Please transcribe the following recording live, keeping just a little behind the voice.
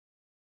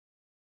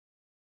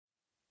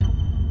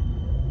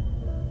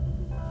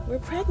We're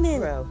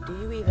pregnant. Bro, do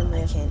you even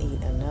live? I can't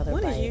eat another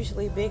One bite. is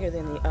usually bigger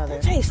than the other.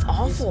 That tastes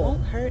awful. This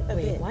won't hurt a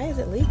bit. Why is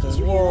it leaking? Did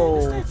you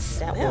Whoa, hear that? What's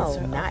that was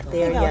smell? not I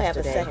there think I'll have a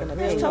yesterday. second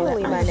opinion. It's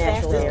totally I'm my the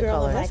natural fastest hair girl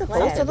color. in my That's class.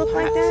 supposed to look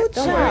like that?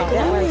 Don't worry, Child,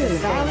 that was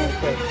wasn't silent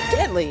but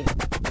deadly.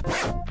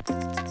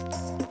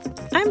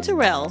 I'm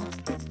Terrell.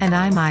 And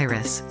I'm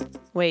Iris.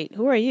 Wait,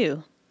 who are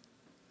you?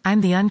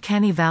 I'm the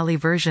Uncanny Valley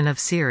version of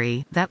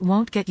Siri that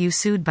won't get you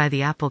sued by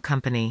the Apple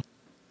company.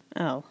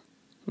 Oh,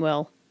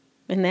 well,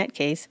 in that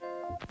case,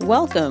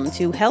 welcome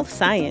to Health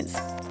Science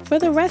for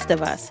the Rest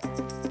of Us,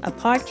 a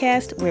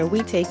podcast where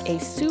we take a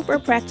super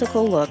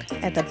practical look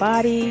at the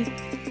body,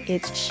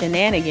 its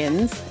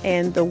shenanigans,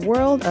 and the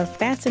world of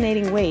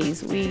fascinating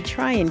ways we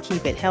try and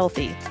keep it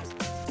healthy.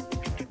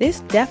 This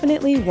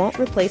definitely won't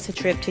replace a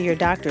trip to your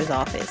doctor's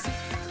office,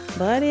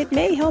 but it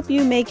may help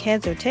you make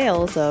heads or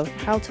tails of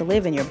how to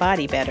live in your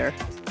body better.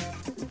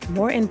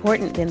 More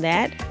important than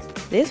that,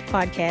 this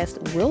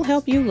podcast will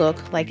help you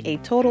look like a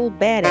total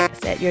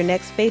badass at your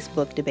next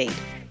Facebook debate.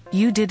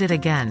 You did it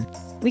again.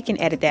 We can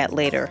edit that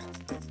later.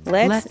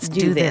 Let's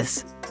do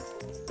this.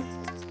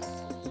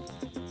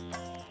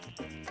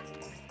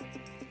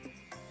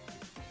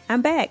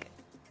 I'm back.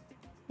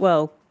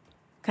 Well,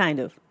 kind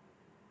of.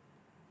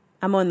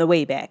 I'm on the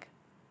way back.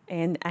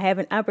 And I have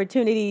an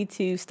opportunity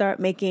to start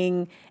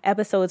making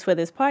episodes for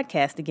this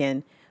podcast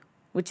again,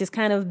 which is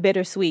kind of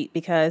bittersweet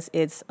because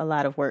it's a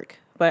lot of work.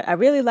 But I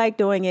really like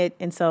doing it,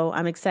 and so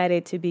I'm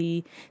excited to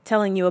be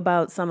telling you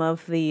about some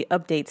of the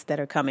updates that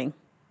are coming.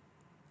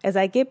 As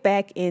I get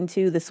back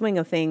into the swing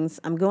of things,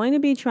 I'm going to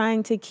be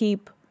trying to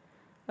keep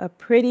a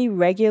pretty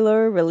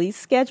regular release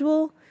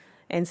schedule.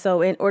 And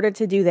so in order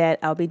to do that,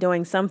 I'll be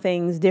doing some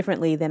things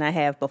differently than I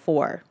have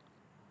before.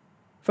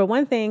 For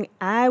one thing,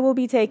 I will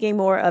be taking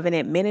more of an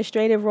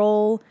administrative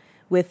role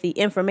with the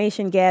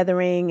information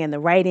gathering and the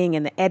writing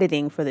and the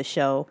editing for the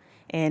show.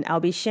 And I'll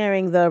be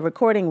sharing the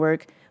recording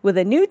work with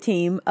a new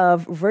team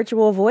of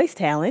virtual voice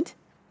talent.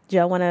 Do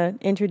y'all want to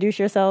introduce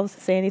yourselves,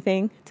 say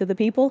anything to the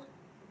people?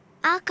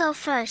 I'll go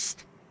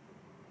first.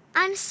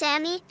 I'm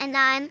Sammy, and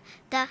I'm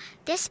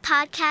this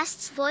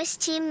podcast's voice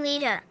team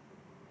leader.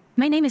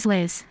 My name is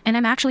Liz, and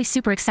I'm actually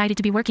super excited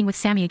to be working with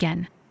Sammy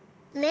again.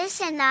 Liz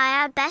and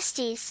I are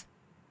besties.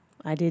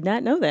 I did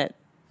not know that.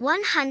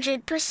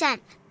 100%.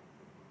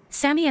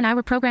 Sammy and I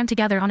were programmed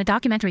together on a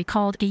documentary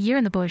called A Year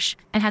in the Bush,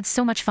 and had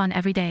so much fun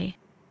every day.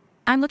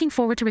 I'm looking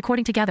forward to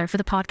recording together for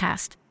the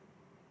podcast.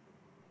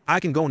 I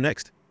can go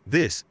next.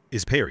 This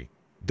is Perry.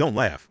 Don't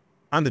laugh.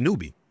 I'm the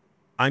newbie.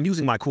 I'm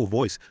using my cool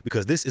voice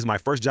because this is my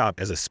first job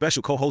as a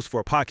special co-host for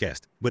a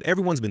podcast, but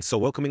everyone's been so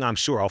welcoming, I'm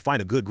sure I'll find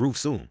a good groove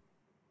soon.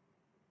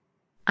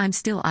 I'm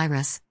still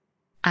Iris.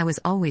 I was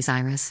always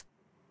Iris.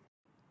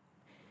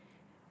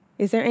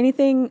 Is there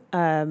anything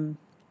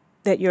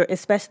that you're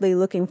especially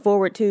looking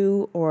forward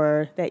to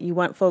or that you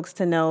want folks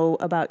to know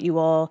about you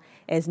all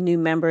as new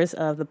members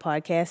of the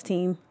podcast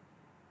team?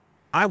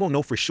 I won't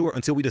know for sure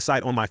until we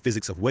decide on my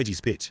physics of Wedgie's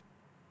pitch.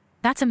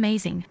 That's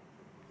amazing.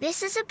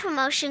 This is a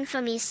promotion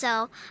for me,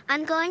 so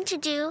I'm going to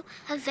do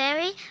a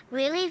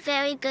really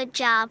very good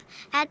job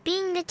at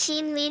being the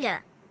team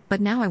leader. But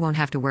now I won't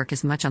have to work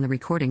as much on the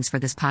recordings for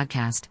this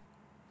podcast.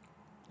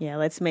 Yeah,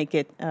 let's make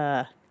it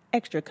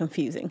extra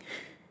confusing.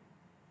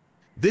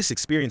 This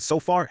experience so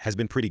far has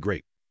been pretty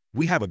great.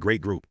 We have a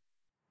great group.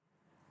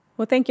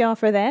 Well, thank y'all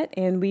for that,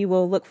 and we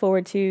will look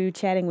forward to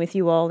chatting with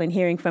you all and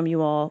hearing from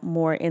you all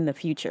more in the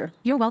future.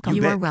 You're welcome.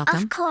 You bet. are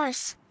welcome. Of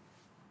course.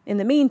 In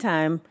the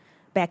meantime,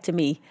 back to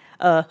me.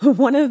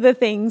 One of the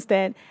things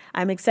that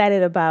I'm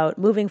excited about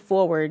moving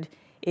forward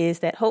is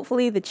that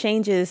hopefully the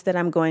changes that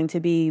I'm going to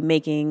be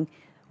making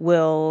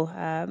will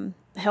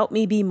help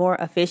me be more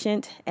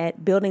efficient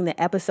at building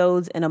the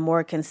episodes in a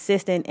more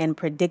consistent and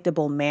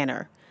predictable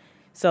manner.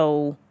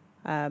 So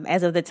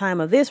as of the time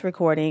of this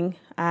recording,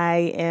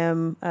 I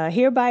am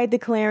hereby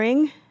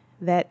declaring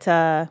that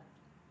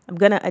I'm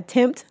going to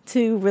attempt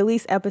to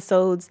release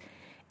episodes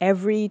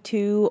every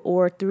 2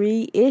 or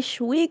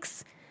 3-ish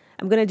weeks.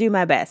 I'm going to do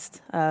my best.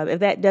 If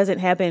that doesn't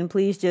happen,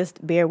 please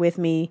just bear with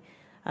me.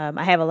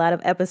 I have a lot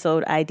of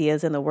episode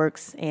ideas in the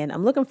works, and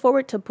I'm looking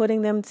forward to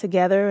putting them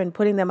together and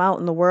putting them out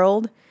in the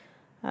world.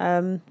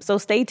 So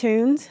stay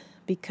tuned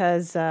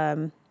because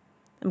I'm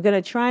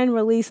going to try and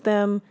release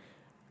them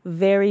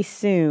very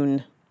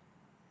soon.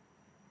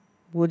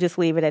 We'll just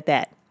leave it at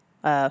that.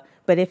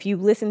 But if you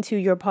listen to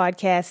your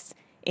podcasts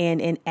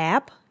in an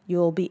app,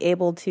 you'll be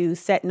able to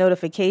set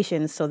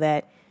notifications so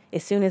that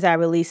as soon as I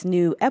release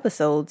new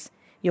episodes,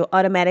 you'll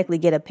automatically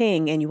get a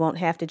ping and you won't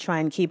have to try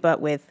and keep up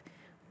with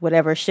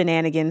whatever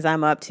shenanigans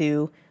I'm up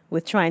to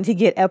with trying to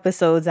get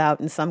episodes out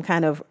in some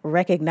kind of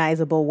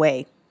recognizable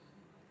way.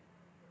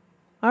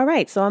 All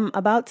right, so I'm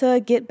about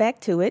to get back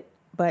to it,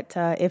 but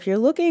if you're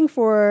looking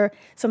for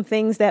some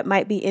things that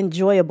might be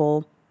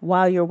enjoyable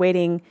while you're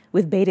waiting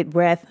with bated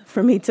breath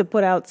for me to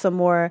put out some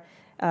more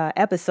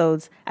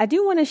episodes, I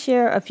do want to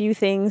share a few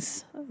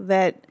things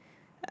that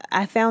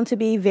I found to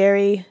be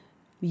very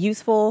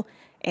useful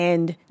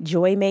and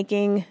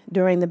joy-making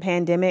during the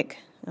pandemic.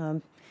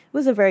 It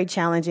was a very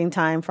challenging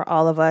time for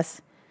all of us.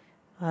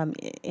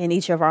 in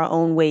each of our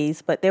own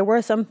ways. But there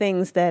were some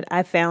things that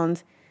I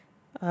found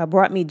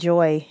brought me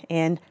joy,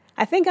 and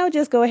I think I'll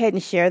just go ahead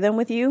and share them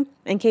with you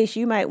in case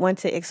you might want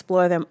to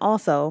explore them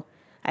also.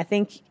 I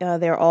think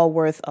they're all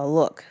worth a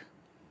look.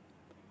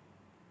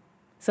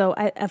 So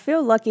I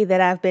feel lucky that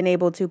I've been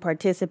able to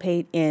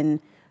participate in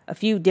a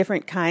few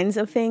different kinds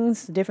of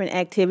things, different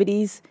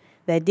activities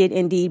that did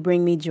indeed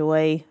bring me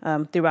joy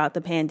throughout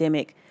the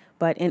pandemic.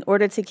 But in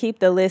order to keep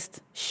the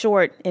list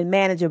short and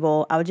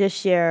manageable, I'll just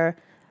share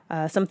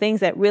some things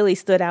that really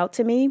stood out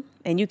to me,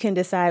 and you can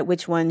decide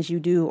which ones you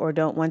do or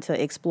don't want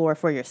to explore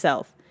for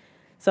yourself.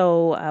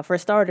 So for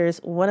starters,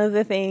 one of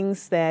the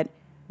things that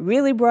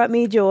really brought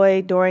me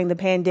joy during the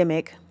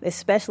pandemic,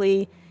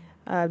 especially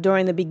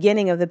during the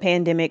beginning of the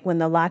pandemic when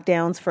the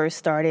lockdowns first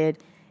started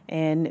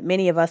and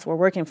many of us were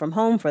working from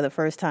home for the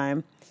first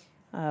time,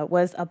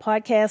 was a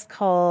podcast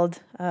called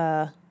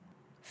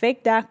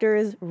Fake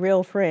Doctors,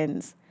 Real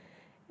Friends.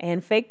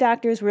 And Fake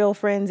Doctors, Real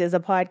Friends is a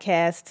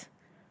podcast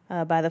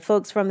by the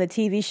folks from the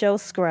TV show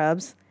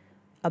Scrubs,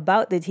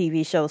 about the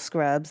TV show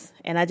Scrubs.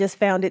 And I just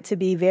found it to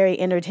be very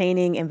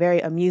entertaining and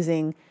very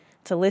amusing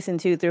to listen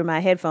to through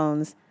my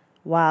headphones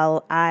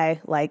while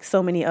I, like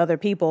so many other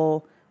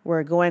people,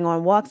 were going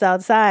on walks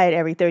outside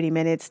every 30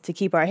 minutes to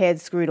keep our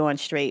heads screwed on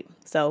straight.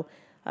 So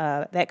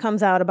that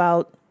comes out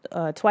about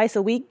twice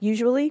a week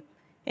usually.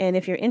 And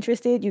if you're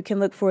interested, you can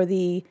look for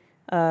the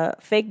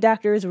Fake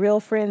Doctors, Real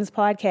Friends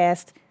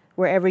podcast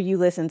wherever you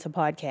listen to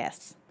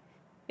podcasts.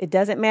 It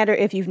doesn't matter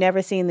if you've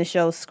never seen the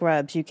show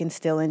Scrubs, you can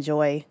still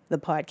enjoy the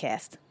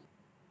podcast.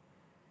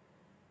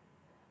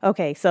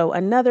 Okay, so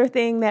another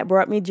thing that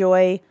brought me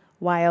joy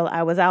while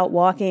I was out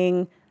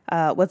walking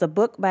was a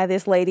book by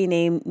this lady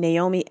named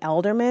Naomi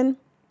Alderman,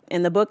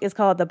 and the book is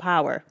called The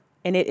Power,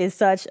 and it is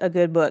such a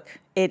good book.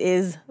 It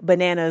is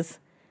bananas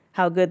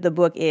how good the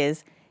book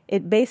is.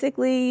 It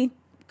basically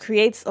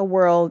creates a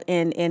world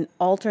in an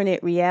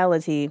alternate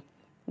reality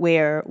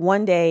where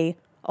one day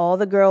all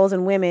the girls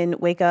and women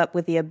wake up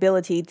with the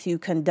ability to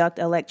conduct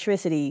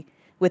electricity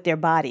with their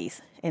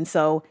bodies. And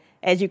so,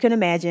 as you can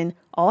imagine,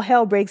 all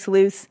hell breaks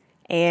loose,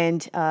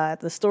 and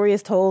the story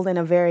is told in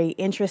a very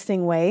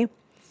interesting way,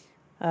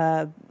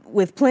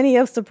 with plenty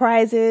of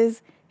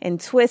surprises and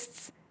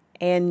twists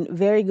and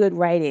very good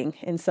writing.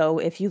 And so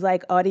if you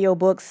like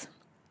audiobooks,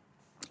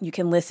 you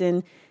can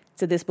listen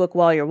to this book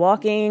while you're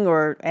walking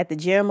or at the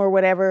gym or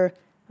whatever.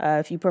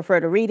 If you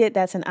prefer to read it,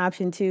 that's an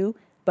option too.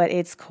 But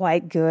it's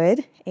quite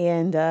good.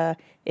 And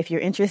if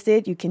you're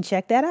interested, you can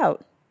check that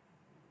out.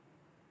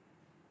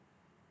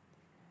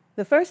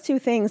 The first two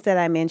things that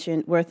I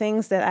mentioned were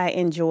things that I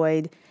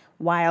enjoyed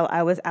while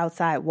I was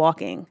outside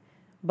walking.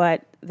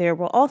 But there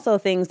were also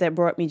things that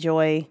brought me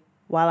joy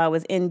while I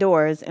was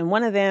indoors. And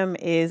one of them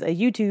is a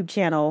YouTube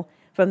channel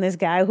from this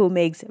guy who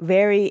makes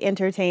very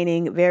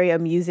entertaining, very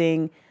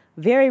amusing,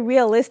 very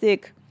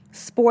realistic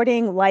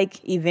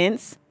sporting-like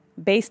events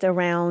based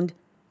around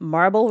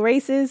marble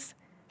races,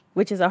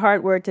 which is a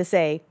hard word to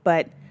say,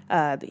 but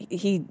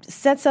he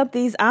sets up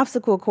these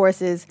obstacle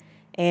courses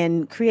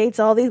and creates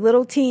all these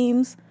little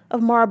teams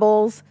of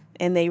marbles,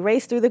 and they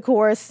race through the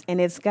course, and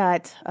it's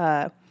got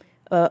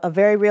a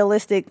very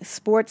realistic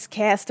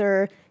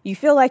sportscaster. You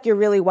feel like you're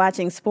really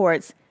watching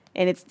sports,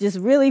 and it's just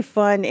really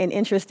fun and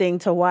interesting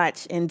to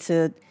watch and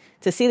to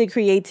see the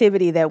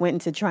creativity that went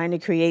into trying to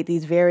create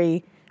these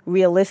very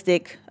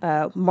realistic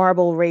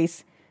marble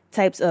race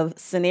types of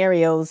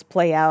scenarios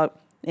play out,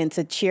 and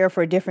to cheer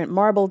for different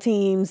marble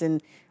teams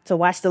and to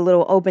watch the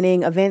little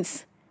opening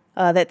events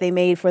that they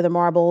made for the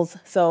marbles.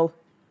 So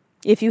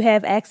if you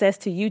have access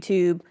to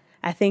YouTube,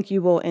 I think you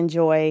will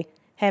enjoy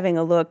having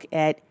a look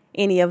at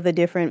any of the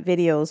different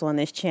videos on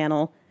this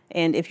channel.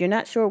 And if you're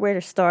not sure where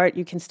to start,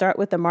 you can start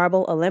with the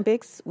Marble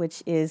Olympics,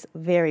 which is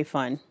very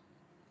fun.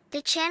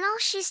 The channel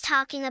she's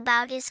talking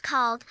about is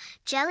called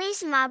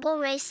Jelly's Marble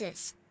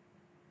Races.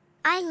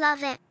 I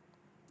love it.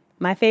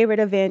 My favorite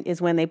event is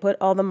when they put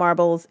all the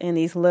marbles in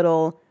these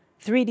little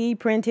 3D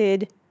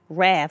printed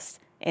rafts,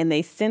 and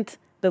they sent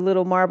the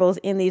little marbles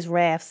in these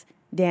rafts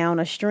down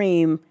a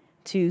stream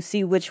to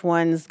see which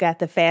ones got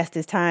the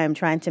fastest time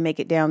trying to make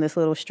it down this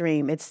little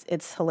stream.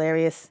 It's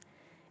hilarious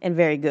and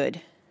very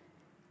good.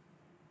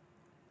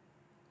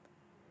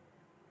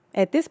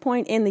 At this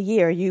point in the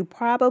year, you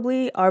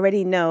probably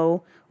already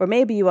know, or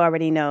maybe you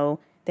already know,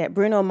 that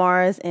Bruno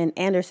Mars and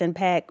Anderson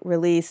 .Paak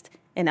released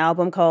an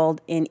album called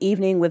An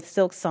Evening with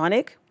Silk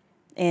Sonic,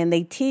 and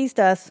they teased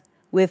us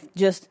with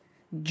just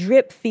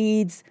drip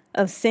feeds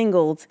of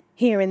singles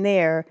here and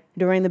there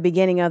during the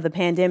beginning of the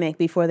pandemic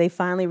before they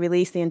finally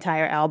released the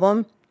entire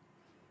album.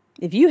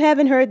 If you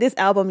haven't heard this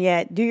album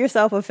yet, do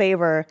yourself a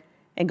favor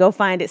and go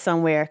find it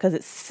somewhere, because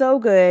it's so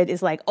good.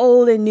 It's like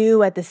old and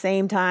new at the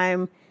same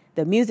time.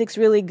 The music's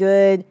really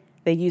good.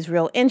 They use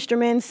real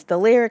instruments. The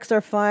lyrics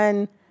are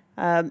fun.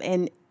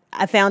 And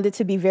I found it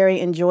to be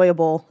very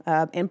enjoyable,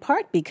 in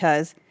part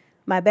because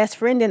my best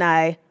friend and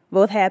I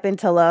both happened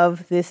to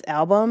love this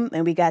album,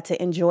 and we got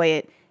to enjoy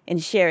it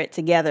and share it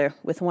together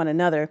with one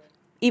another,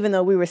 even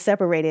though we were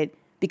separated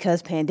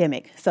because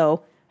pandemic.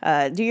 So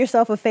do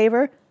yourself a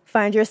favor,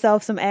 find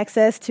yourself some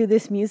access to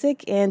this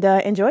music and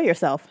enjoy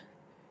yourself.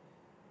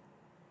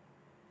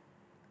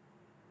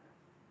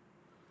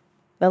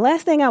 The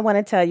last thing I want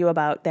to tell you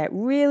about that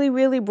really,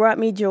 really brought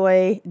me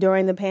joy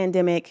during the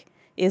pandemic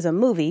is a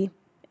movie,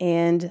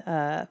 and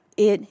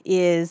it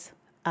is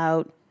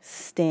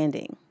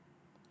outstanding.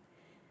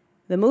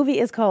 The movie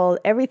is called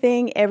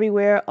Everything,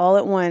 Everywhere, All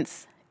at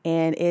Once,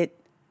 and it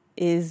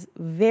is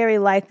very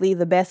likely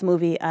the best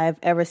movie I've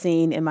ever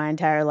seen in my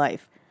entire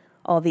life.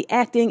 All the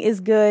acting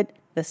is good.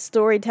 The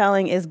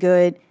storytelling is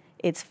good.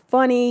 It's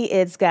funny.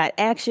 It's got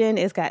action.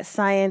 It's got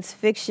science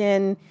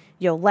fiction.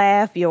 You'll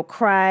laugh. You'll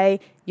cry.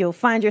 You'll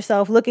find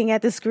yourself looking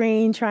at the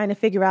screen trying to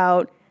figure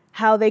out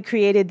how they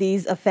created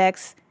these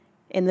effects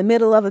in the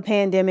middle of a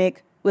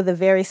pandemic with a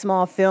very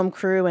small film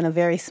crew and a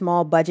very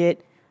small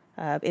budget.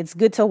 It's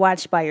good to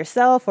watch by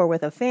yourself or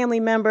with a family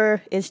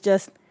member. It's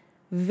just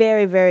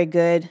very, very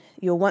good.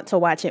 You'll want to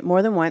watch it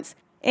more than once.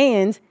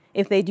 And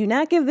if they do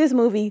not give this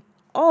movie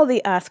all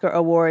the Oscar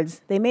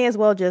awards, they may as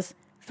well just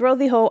throw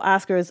the whole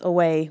Oscars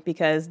away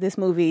because this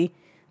movie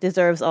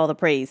deserves all the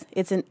praise.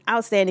 It's an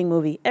outstanding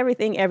movie.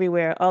 Everything,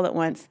 Everywhere, All at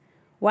Once.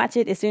 Watch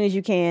it as soon as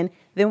you can,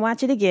 then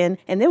watch it again,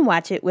 and then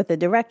watch it with the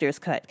director's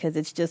cut because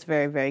it's just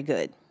very, very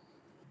good.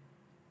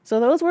 So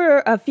those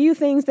were a few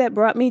things that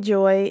brought me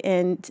joy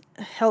and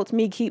helped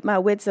me keep my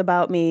wits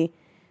about me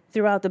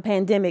throughout the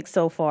pandemic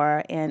so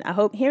far. And I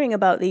hope hearing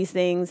about these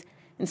things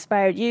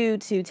inspired you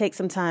to take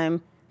some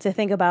time to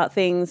think about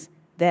things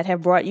that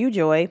have brought you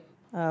joy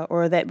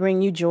or that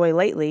bring you joy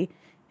lately.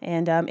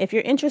 And if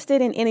you're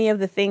interested in any of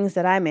the things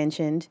that I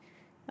mentioned,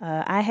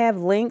 I have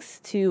links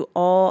to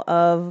all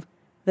of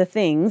the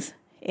things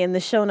in the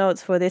show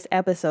notes for this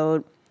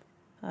episode.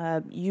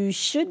 You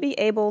should be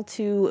able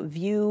to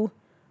view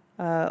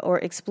or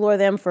explore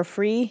them for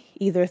free,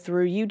 either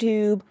through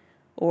YouTube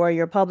or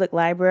your public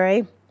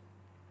library.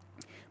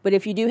 But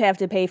if you do have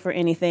to pay for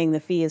anything, the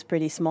fee is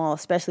pretty small,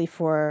 especially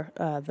for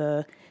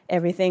the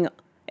Everything,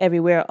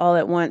 Everywhere, All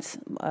at Once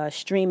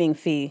streaming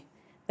fee.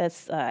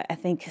 That's, I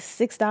think,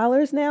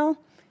 $6 now.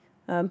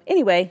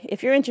 Anyway,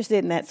 if you're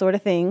interested in that sort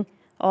of thing,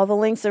 all the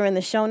links are in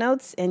the show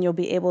notes, and you'll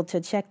be able to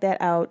check that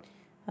out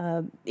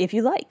if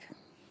you like.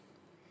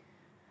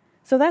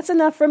 So that's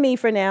enough for me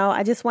for now.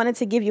 I just wanted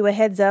to give you a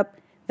heads up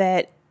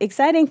that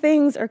exciting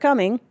things are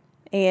coming,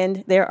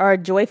 and there are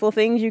joyful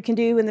things you can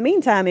do in the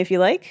meantime, if you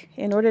like,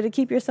 in order to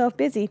keep yourself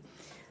busy.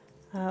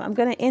 I'm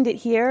going to end it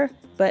here,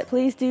 but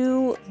please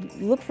do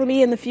look for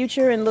me in the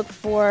future and look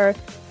for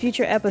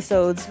future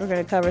episodes. We're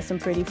going to cover some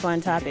pretty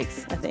fun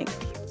topics, I think.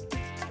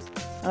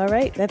 All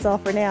right, that's all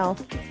for now.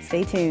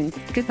 Stay tuned.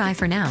 Goodbye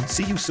for now.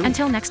 See you soon.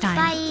 Until next time.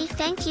 Bye.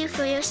 Thank you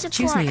for your support.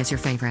 Choose me as your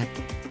favorite.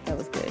 That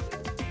was good.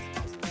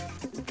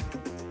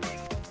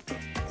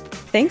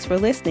 Thanks for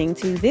listening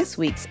to this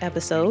week's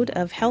episode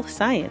of Health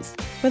Science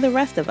for the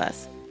Rest of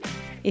Us.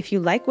 If you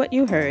like what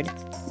you heard,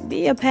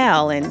 be a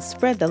pal and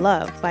spread the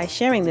love by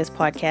sharing this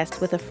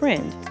podcast with a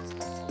friend.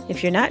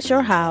 If you're not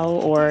sure how,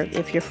 or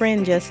if your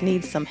friend just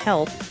needs some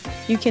help,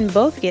 you can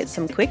both get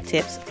some quick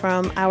tips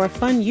from our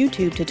fun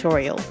YouTube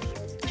tutorial.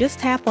 Just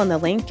tap on the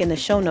link in the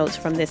show notes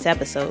from this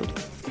episode.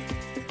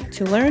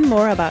 To learn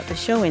more about the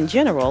show in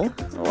general,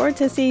 or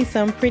to see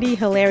some pretty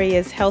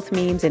hilarious health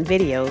memes and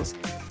videos,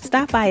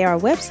 stop by our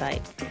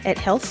website at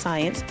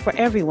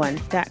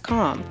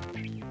healthscienceforeveryone.com.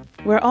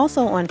 We're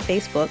also on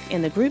Facebook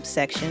in the groups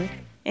section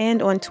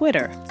and on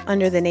Twitter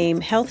under the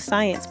name Health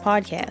Science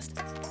Podcast.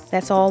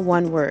 That's all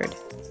one word.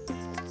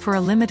 For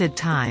a limited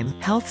time,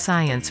 Health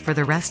Science for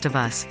the Rest of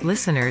Us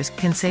listeners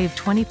can save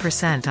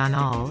 20% on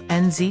all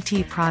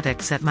NZT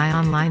products at my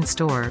online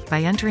store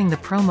by entering the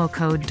promo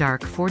code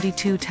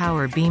DARK42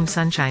 Tower Beam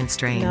Sunshine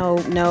Strain.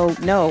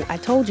 No. I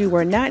told you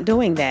we're not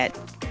doing that.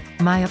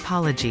 My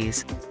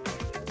apologies.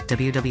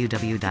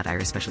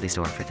 www.iris Specialty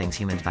Store for things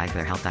humans buy for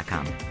their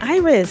health.com.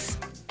 Iris!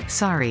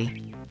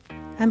 Sorry.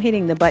 I'm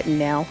hitting the button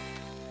now.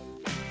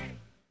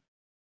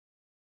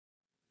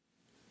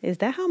 Is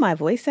that how my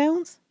voice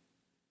sounds?